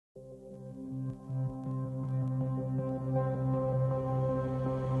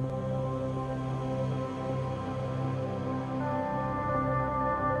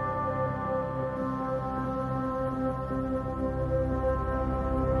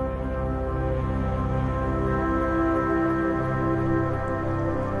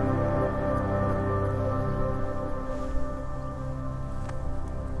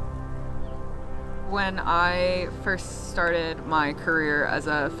when I first started my career as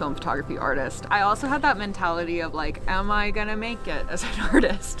a film photography artist, I also had that mentality of like, am I gonna make it as an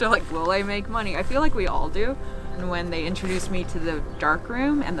artist? Or like, will I make money? I feel like we all do. And when they introduced me to the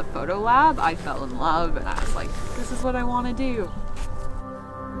darkroom and the photo lab, I fell in love and I was like, this is what I want to do.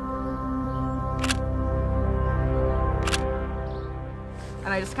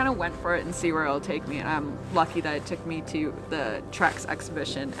 And I just kind of went for it and see where it'll take me. And I'm lucky that it took me to the TREX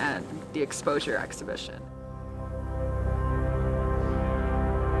exhibition and the exposure exhibition.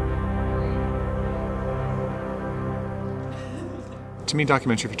 To me,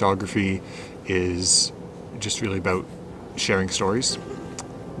 documentary photography is just really about sharing stories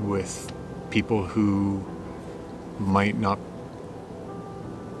with people who might not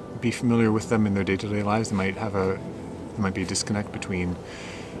be familiar with them in their day-to-day lives. There might be a disconnect between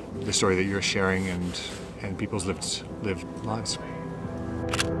the story that you're sharing and people's lived lives.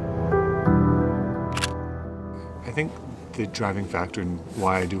 I think the driving factor in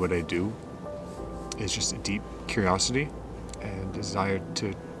why I do what I do is just a deep curiosity and desire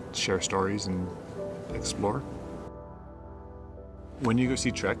to share stories and explore. When you go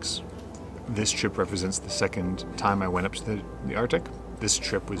see TREX, this trip represents the second time I went up to the Arctic. This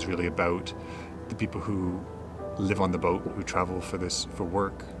trip was really about the people who live on the boat, who travel for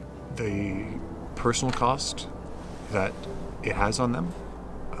work. The personal cost that it has on them,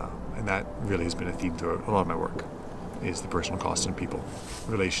 and that really has been a theme throughout a lot of my work, is the personal cost on people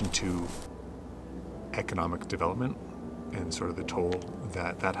in relation to economic development and sort of the toll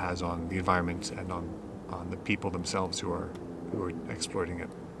that has on the environment and on the people themselves who are exploiting it.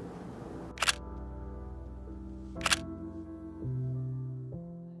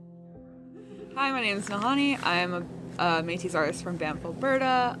 Hi, my name is Nahanni. I'm a Métis artist from Banff,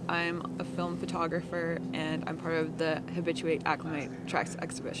 Alberta. I'm a film photographer and I'm part of the Habituate, Acclimate TREX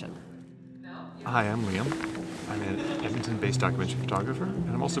exhibition. Hi, I'm Liam. I'm an Edmonton-based documentary photographer and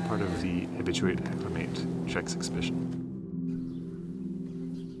I'm also part of the Habituate, Acclimate TREX exhibition.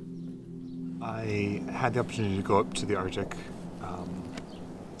 I had the opportunity to go up to the Arctic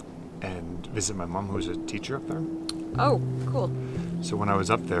and visit my mom, who was a teacher up there. Oh, cool. So when I was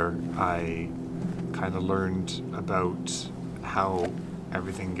up there, I kind of learned about how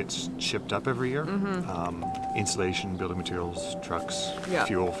everything gets shipped up every year. Mm-hmm. Insulation, building materials, trucks, yeah.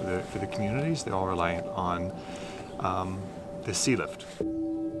 Fuel for the communities. They're all reliant on the sea lift.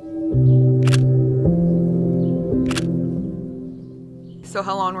 So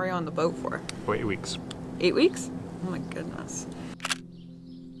how long were you on the boat for? For 8 weeks. 8 weeks? Oh my goodness.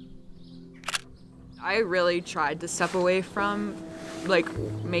 I really tried to step away from like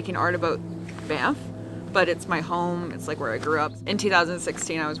making art about Banff, but it's my home, it's like where I grew up. In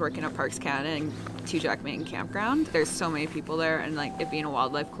 2016 I was working at Parks Canada and T-Jack Main Campground. There's so many people there and like it being a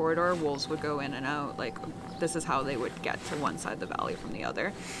wildlife corridor, wolves would go in and out. Like this is how they would get to one side of the valley from the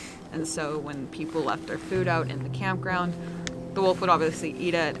other. And so when people left their food out in the campground, the wolf would obviously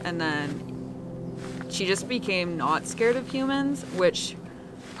eat it, and then she just became not scared of humans, which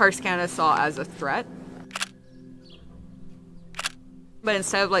Parks Canada saw as a threat. But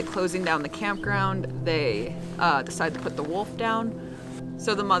instead of like closing down the campground, they decided to put the wolf down.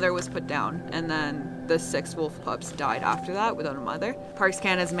 So the mother was put down, and then the 6 wolf pups died after that without a mother. Parks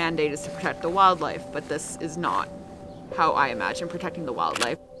Canada's mandate is to protect the wildlife, but this is not how I imagine protecting the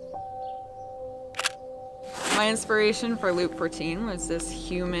wildlife. My inspiration for Loop 14 was this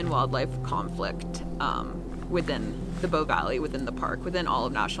human-wildlife conflict within the Bow Valley, within the park, within all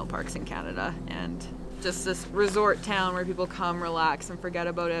of national parks in Canada, and just this resort town where people come, relax, and forget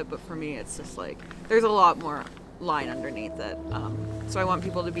about it. But for me, it's just like there's a lot more lying underneath it. So I want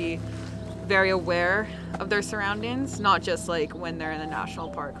people to be very aware of their surroundings, not just like when they're in a national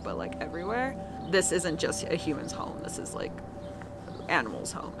park, but like everywhere. This isn't just a human's home. This is like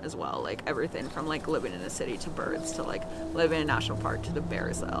animals' home as well. Like everything from like living in a city to birds to like living in a national park to the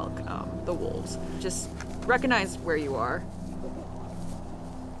bears, the elk, the wolves. Just recognize where you are